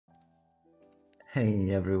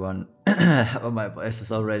Hey everyone. Oh, my voice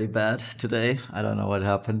is already bad today. I don't know what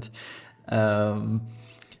happened. Um,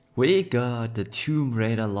 we got the Tomb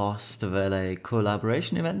Raider Lost Valley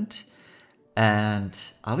collaboration event, and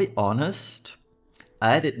I'll be honest,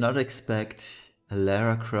 I did not expect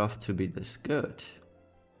Lara Croft to be this good.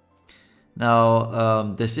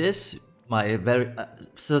 Now, this is my very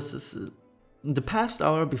the past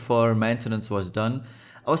hour before maintenance was done,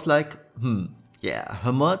 I was like, yeah,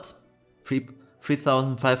 her mod, 3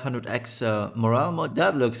 3500x morale mod,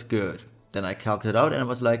 that looks good. Then I calculated out and I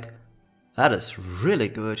was like, that is really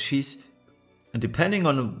good. She's, depending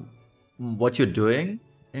on what you're doing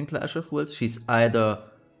in Clash of Wills, she's either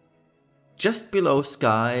just below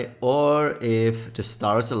Skye, or if the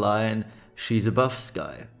stars align, she's above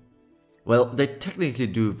Skye. Well, they technically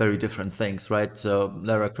do very different things, right? So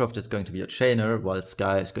Lara Croft is going to be a chainer, while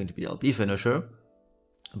Skye is going to be a LB finisher.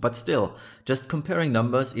 But still, just comparing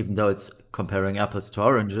numbers, even though it's comparing apples to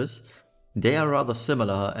oranges, they are rather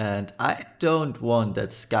similar, and I don't want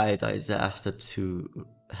that Skye disaster to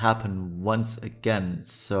happen once again.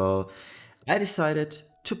 So I decided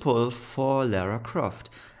to pull for Lara Croft.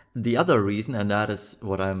 The other reason, and that is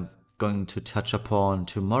what I'm going to touch upon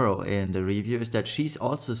tomorrow in the review, is that she's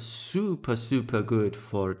also super good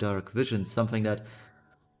for Dark Vision, something that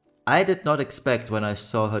I did not expect when I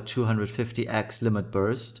saw her 250x limit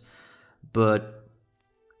burst, but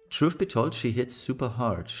truth be told, she hits super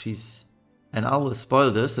hard. She's, and I will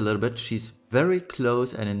spoil this a little bit, she's very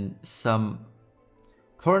close and in some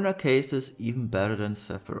corner cases even better than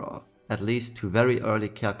Sephiroth, at least to very early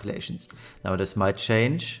calculations. Now this might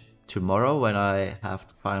change tomorrow when I have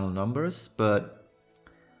the final numbers, but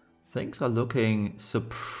things are looking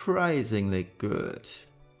surprisingly good.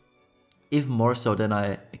 Even more so than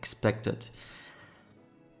I expected.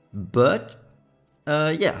 But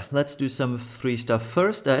yeah, let's do some free stuff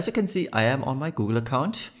first. As you can see, I am on my Google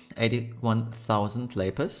account, 81,000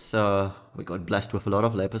 Lapis. We got blessed with a lot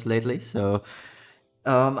of Lapis lately, so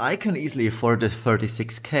I can easily afford the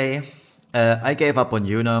 36k. I gave up on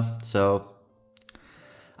Yuna, so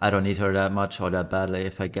I don't need her that much or that badly.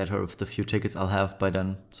 If I get her with the few tickets I'll have by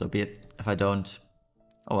then, so be it. If I don't,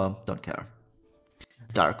 oh well, don't care.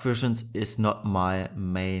 Dark Visions is not my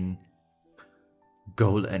main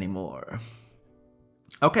goal anymore.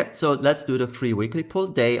 Okay, so let's do the free weekly pull.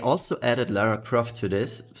 They also added Lara Croft to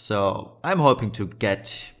this, so I'm hoping to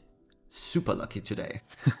get super lucky today.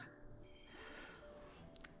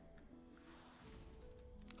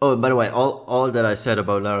 Oh, by the way, all that I said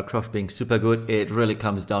about Lara Croft being super good, it really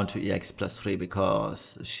comes down to EX plus 3,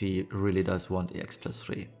 because she really does want EX plus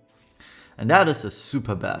 3. And that is a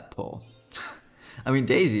super bad pull. I mean,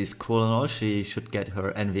 Daisy is cool and all, she should get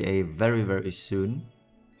her NVA very soon.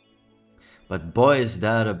 But boy, is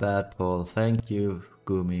that a bad pull. Thank you,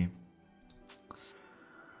 Gumi.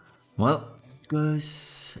 Well,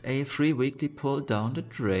 goes a free weekly pull down the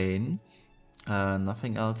drain.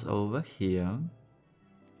 Nothing else over here.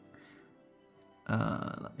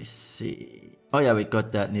 Let me see. Oh yeah, we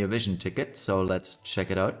got that Neo Vision ticket, so let's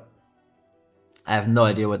check it out. I have no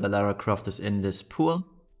idea whether Lara Croft is in this pool.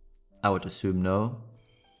 I would assume no,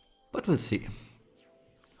 but we'll see.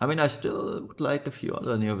 I mean, I still would like a few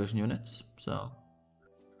other Neo Vision units, so...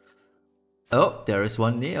 Oh, there is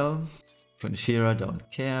one Neo. Funshira, don't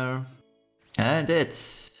care. And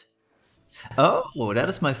it's... Oh, that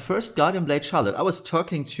is my first Guardian Blade Charlotte. I was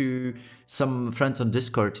talking to some friends on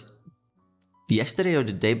Discord yesterday or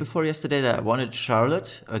the day before yesterday that I wanted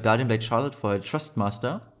Charlotte, a Guardian Blade Charlotte for a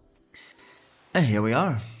Trustmaster. And here we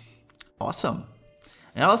are. Awesome.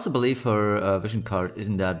 And I also believe her vision card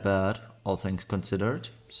isn't that bad, all things considered.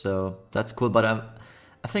 So that's cool, but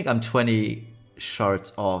I think I'm 20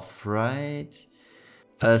 shards off, right?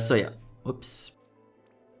 So yeah, oops.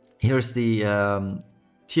 Here's the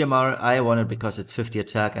TMR. I want it because it's 50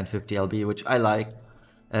 attack and 50 LB, which I like.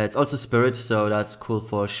 It's also spirit, so that's cool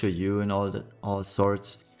for Shiryu and all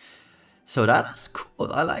sorts. So that is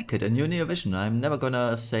cool, I like it. A new Neo Vision. I'm never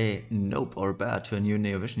gonna say nope or bad to a new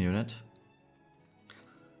Neo Vision unit.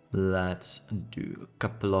 Let's do a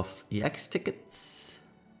couple of EX tickets.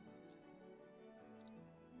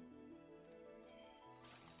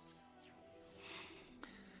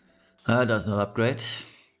 Does not upgrade.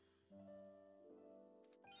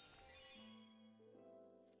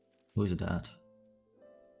 Who's that?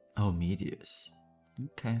 Oh, Medius.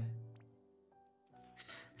 Okay.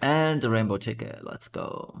 And the rainbow ticket, let's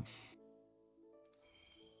go.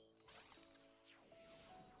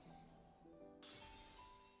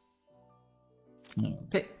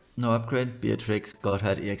 Okay, no upgrade. Beatrix,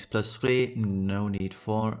 Godhead EX plus 3. No need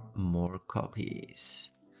for more copies.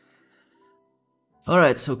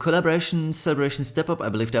 Alright, so collaboration, celebration, step up. I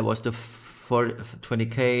believe that was the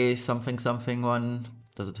 20k something one.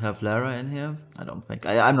 Does it have Lara in here? I don't think.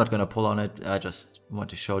 I'm not gonna pull on it. I just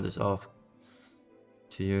want to show this off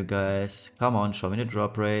to you guys. Come on, show me the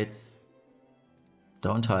drop rate.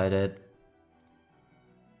 Don't hide it.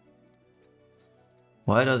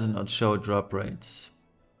 Why does it not show drop rates?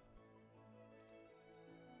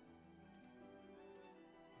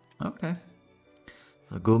 Okay.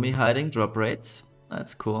 So Gumi hiding drop rates.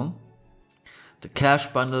 That's cool. The cash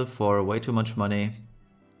bundle for way too much money.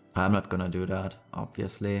 I'm not gonna do that,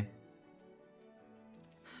 obviously.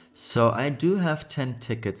 So I do have 10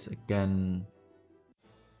 tickets again.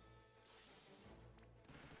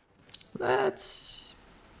 Let's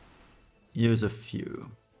use a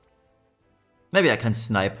few. Maybe I can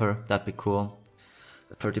snipe her, that'd be cool.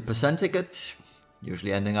 A 30% ticket,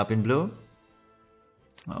 usually ending up in blue.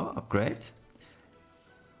 Oh, upgrade.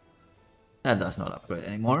 That does not upgrade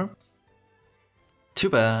anymore. Too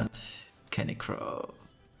bad. Kenny Crow.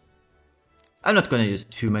 I'm not gonna use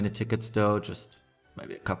too many tickets though, just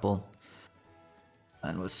maybe a couple.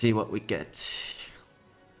 And we'll see what we get.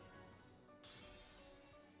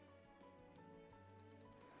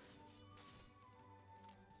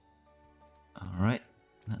 Alright,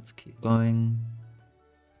 let's keep going.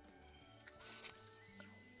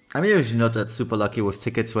 I'm usually not that super lucky with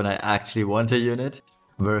tickets when I actually want a unit.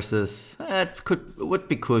 Versus, would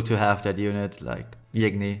be cool to have that unit, like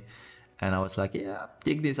Yigni. And I was like, yeah,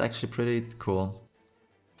 Yigni is actually pretty cool.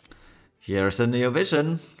 Here's a Neo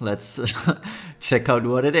Vision. Let's check out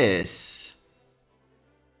what it is.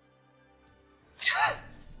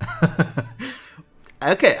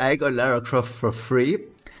 Okay, I got Lara Croft for free.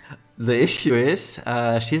 The issue is,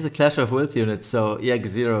 she's a Clash of Wills unit, so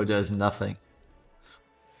EX0 does nothing.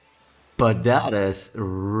 But that is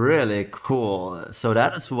really cool. So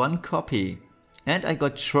that is one copy. And I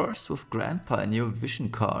got Chores with Grandpa, a new vision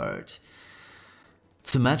card.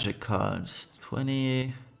 It's a magic card.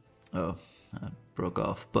 20... Oh, that broke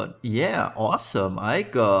off. But yeah, awesome. I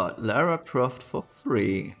got Lara Croft for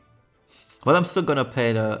free. Well, I'm still gonna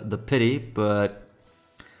pay the pity, but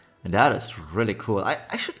that is really cool.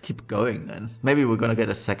 I should keep going then. Maybe we're gonna get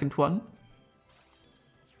a second one.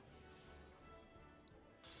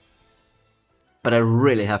 But I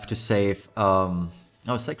really have to save, oh,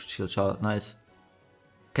 Sacred Shield Child, nice.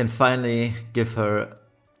 Can finally give her,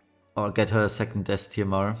 or get her a second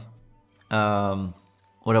STMR. What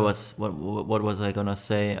was I gonna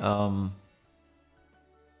say? Oh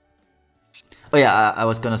yeah, I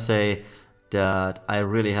was gonna say that I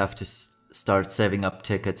really have to start saving up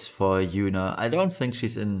tickets for Yuna. I don't think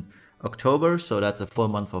she's in October, so that's a full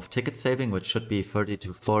month of ticket saving, which should be 30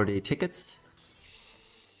 to 40 tickets.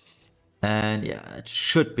 And yeah, it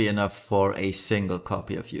should be enough for a single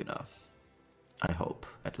copy of Yuna. I hope,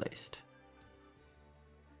 at least.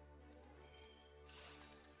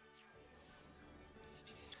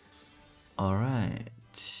 Alright.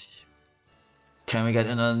 Can we get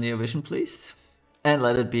another Neo Vision, please? And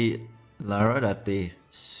let it be Lara, that'd be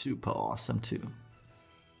super awesome too.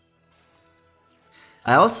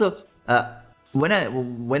 I also, when I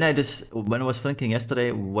was thinking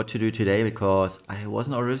yesterday what to do today, because I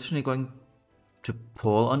wasn't originally going to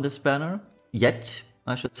pull on this banner yet,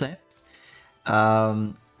 I should say.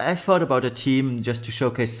 I thought about a team just to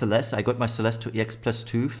showcase Celeste. I got my Celeste to EX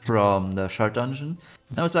 +2 from the Shard Dungeon.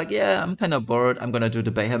 And I was like, yeah, I'm kind of bored. I'm gonna do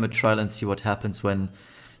the Behemoth trial and see what happens when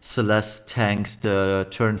Celeste tanks the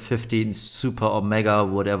turn 15 Super Omega,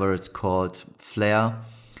 whatever it's called, Flare.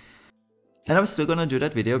 And I'm still gonna do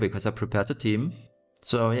that video because I prepared the team.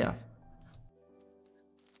 So yeah.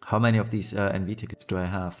 How many of these NV tickets do I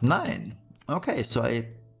have? 9. Okay, so I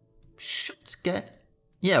should get...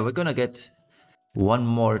 Yeah, we're gonna get one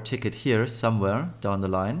more ticket here somewhere down the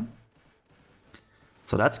line.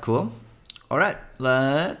 So that's cool. Alright,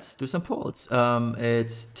 let's do some polls.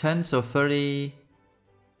 It's 10, so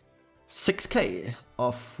 36k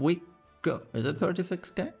off we go. Is it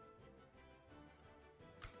 36k?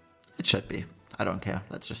 It should be. I don't care.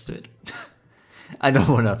 Let's just do it. I don't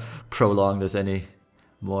want to prolong this any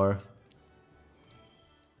more.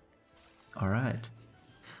 Alright.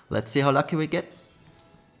 Let's see how lucky we get.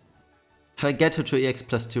 If I get her to EX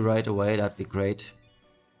 +2 right away, that'd be great.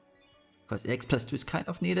 Because EX +2 is kind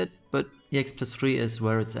of needed, but EX +3 is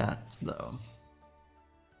where it's at, though.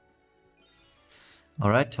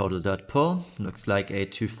 Alright, total dot pull. Looks like a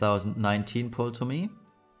 2019 pull to me.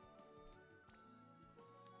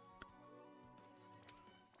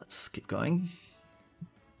 Let's keep going.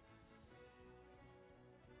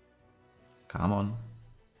 Come on.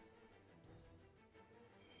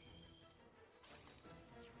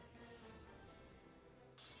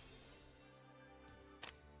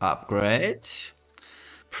 Upgrade.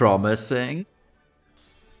 Promising.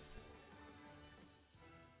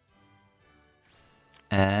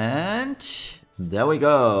 And there we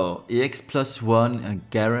go. EX +1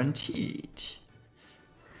 guaranteed.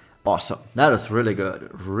 Awesome. That is really good.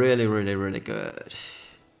 Really, really, really good.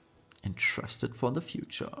 And trusted for the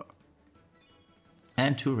future.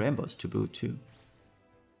 And 2 rainbows to boot too.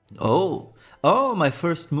 Oh, my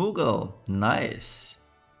first Moogle. Nice.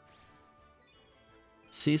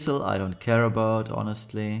 Cecil, I don't care about,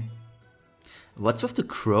 honestly. What's with the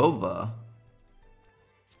Crover?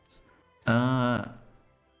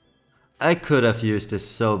 I could have used this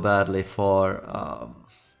so badly for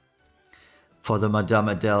the Madame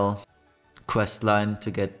Adele questline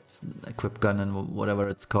to get Equip Gun and whatever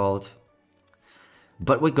it's called.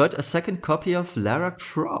 But we got a second copy of Lara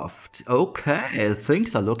Croft. Okay,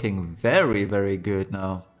 things are looking very, very good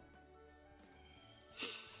now.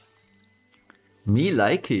 Me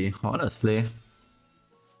likey, honestly.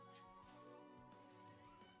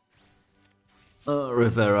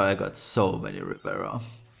 Rivera, I got so many Rivera.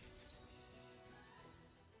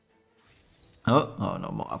 Oh, no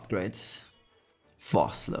more upgrades.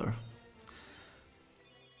 Vossler.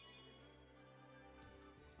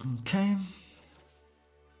 Okay.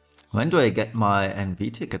 When do I get my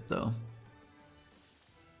NV ticket though?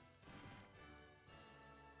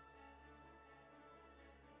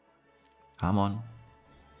 Come on.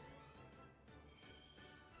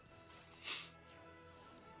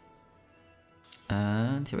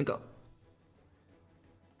 And here we go.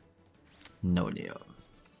 No Neo.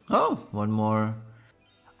 Oh, one more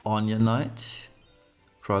Onion Knight.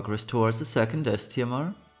 Progress towards the second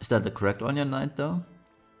STMR. Is that the correct Onion Knight though?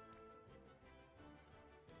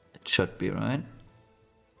 It should be, right?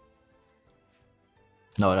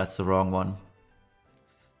 No, that's the wrong one.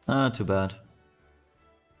 Too bad.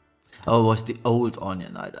 Oh, it was the old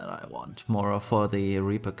Onion Knight that I want. More for the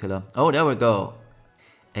Reaper Killer. Oh, there we go.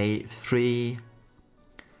 A 3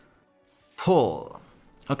 pull.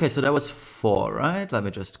 Okay, so that was 4, right? Let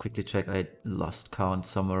me just quickly check. I lost count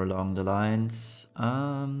somewhere along the lines.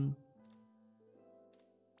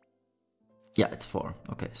 Yeah, it's 4.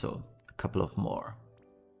 Okay, so a couple of more.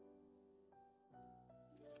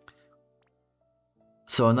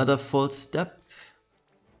 So another full step,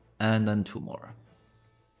 and then 2 more.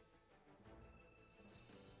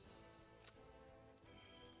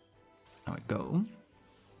 There we go.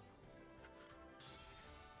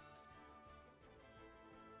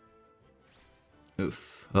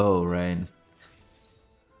 Oof. Oh, Rain.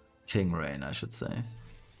 King Rain, I should say.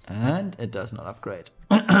 And it does not upgrade.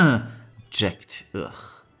 Object. Ugh.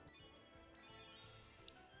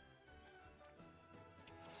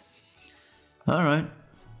 Alright.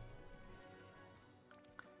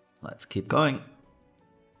 Let's keep going.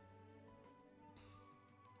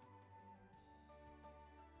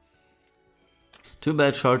 Too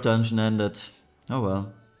bad short dungeon ended. Oh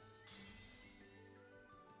well.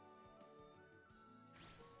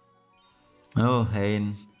 Oh,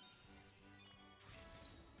 Heey.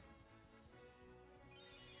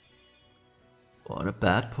 What a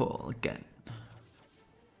bad pull again.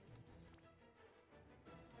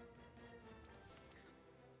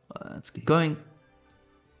 Let's keep going.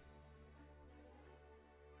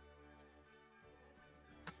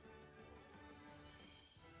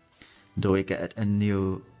 Do we get a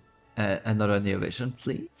new, another new vision,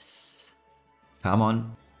 please? Come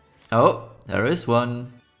on. Oh, there is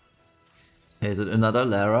one. Is it another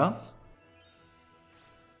Lara?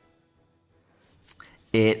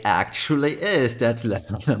 It actually is. That's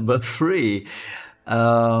Lara number 3.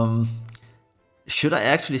 Should I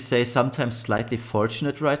actually say sometimes slightly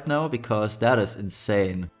fortunate right now? Because that is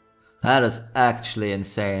insane. That is actually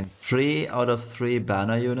insane. 3 out of 3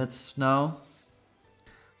 banner units now.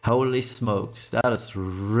 Holy smokes, that is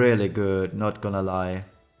really good, not gonna lie.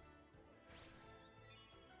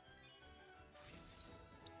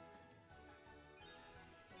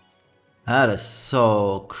 That is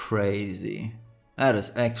so crazy. That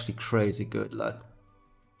is actually crazy good luck.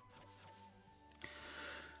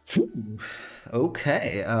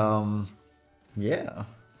 Okay, yeah.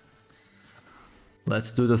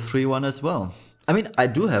 Let's do the 3-1 as well. I mean, I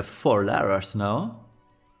do have 4 Laras now.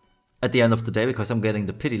 At the end of the day, because I'm getting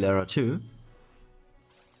the Pity Lara too.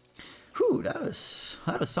 Whew, that is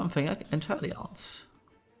something entirely else.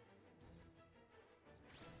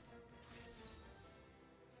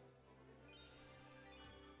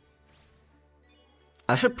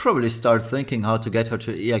 I should probably start thinking how to get her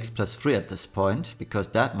to EX +3 at this point, because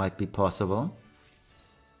that might be possible.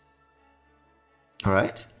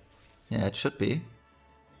 Alright? Yeah, it should be.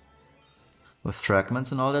 With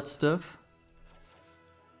fragments and all that stuff.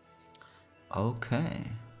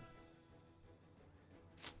 Okay.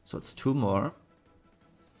 So it's 2 more.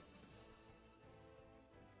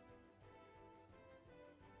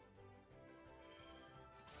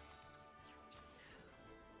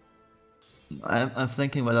 I'm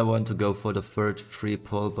thinking whether I want to go for the third free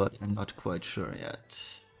pull, but I'm not quite sure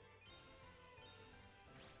yet.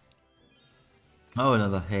 Oh,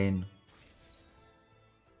 another Heey.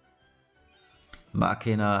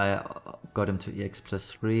 Machina, I got him to EX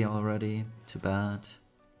plus 3 already. Too bad.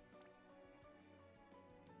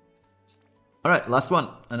 Alright, last one,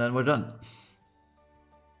 and then we're done.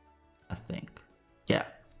 I think. Yeah,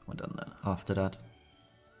 we're done then after that.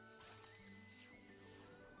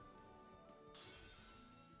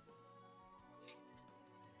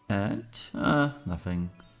 And, nothing.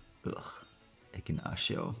 Ugh,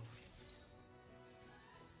 Ignacio.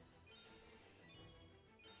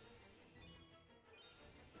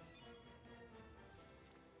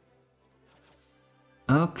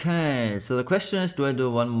 Okay, so the question is, do I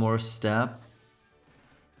do one more step?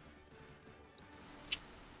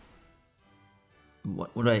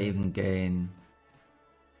 What would I even gain?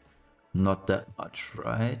 Not that much,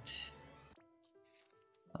 right?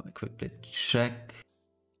 Let me quickly check.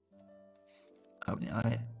 I mean,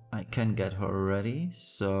 I can get her already,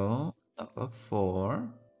 so number 4.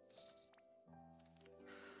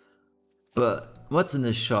 But what's in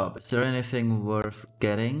the shop? Is there anything worth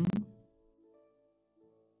getting?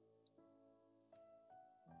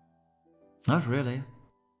 Not really.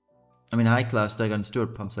 I mean, high class Dagger and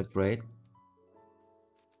Steward pumps are great.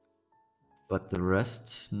 But the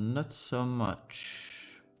rest, not so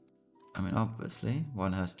much. I mean, obviously,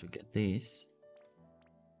 one has to get these.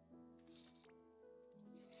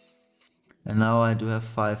 And now I do have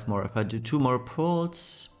 5 more. If I do 2 more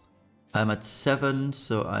pulls, I'm at 7,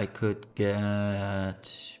 so I could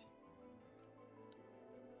get...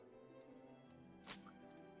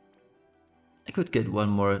 I could get 1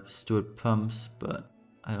 more Steward pumps, but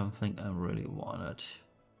I don't think I really want it.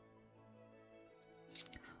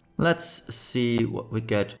 Let's see what we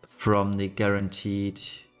get from the guaranteed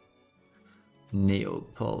Neo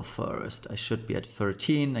pull first. I should be at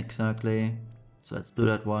 13 exactly, so let's do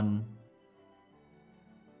that one.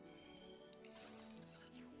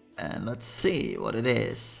 And let's see what it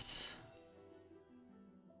is.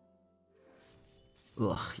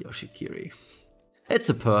 Ugh, Yoshikiri. It's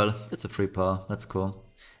a pearl. It's a free pearl. That's cool.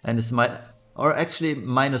 And it's or actually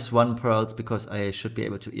 -1 pearls, because I should be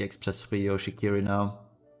able to EX plus 3 Yoshikiri now.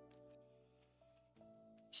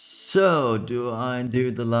 So, do I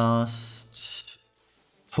do the last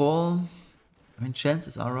pull? I mean,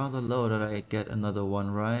 chances are rather low that I get another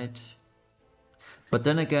one, right? But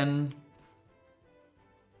then again...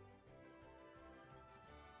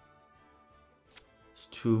 it's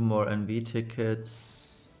 2 more NV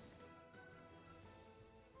tickets.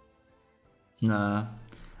 Nah,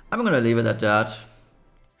 I'm gonna leave it at that.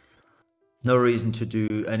 No reason to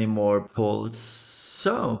do any more pulls.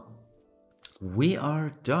 So, we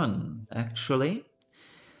are done, actually.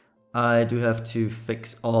 I do have to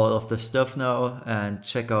fix all of the stuff now and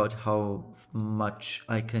check out how much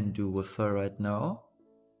I can do with her right now.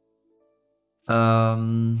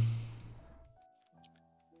 Where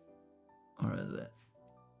is it?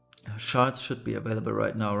 Shards should be available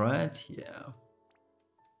right now, right? Yeah.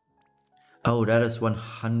 Oh, that is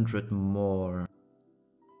 100 more.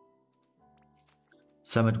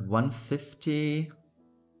 So I'm at 150.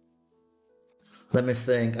 Let me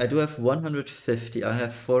think. I do have 150. I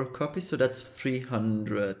have 4 copies, so that's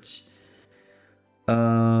 300.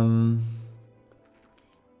 And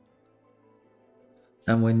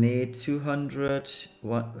we need 200,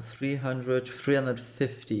 300,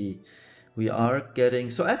 350. We are getting...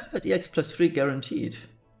 so I have an EX plus 3 guaranteed.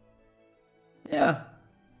 Yeah.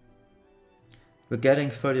 We're getting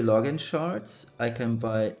 30 login shards. I can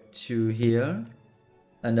buy 2 here.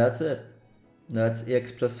 And that's it. That's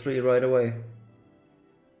EX plus 3 right away.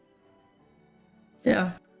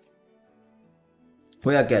 Yeah.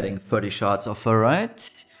 We are getting 30 shards of her, right?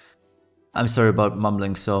 I'm sorry about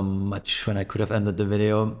mumbling so much when I could have ended the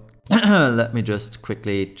video. Let me just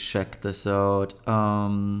quickly check this out.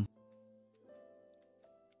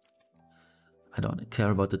 I don't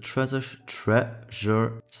care about the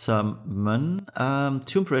treasure summon.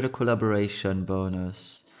 Tomb Raider collaboration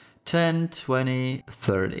bonus. 10, 20,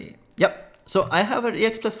 30. Yep, so I have an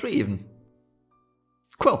EX plus 3 even.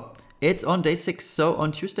 Cool. It's on day 6, so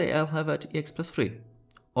on Tuesday I'll have an EX plus 3.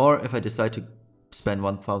 Or if I decide to spend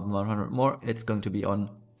 1,100 more, it's going to be on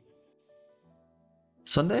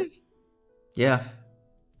Sunday? Yeah.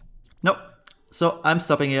 Nope. So I'm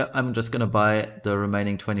stopping here. I'm just gonna buy the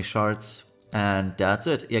remaining 20 shards And that's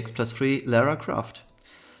it, EX plus 3 Lara Croft.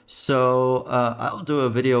 So I'll do a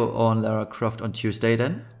video on Lara Croft on Tuesday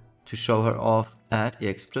then, to show her off at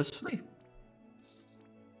EX plus 3.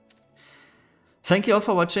 Thank you all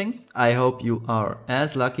for watching. I hope you are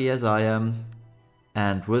as lucky as I am.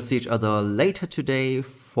 And we'll see each other later today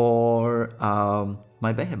for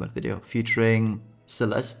my Behemoth video featuring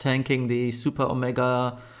Celeste tanking the Super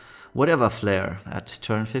Omega whatever flare at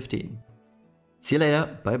turn 15. See you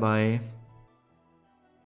later. Bye bye.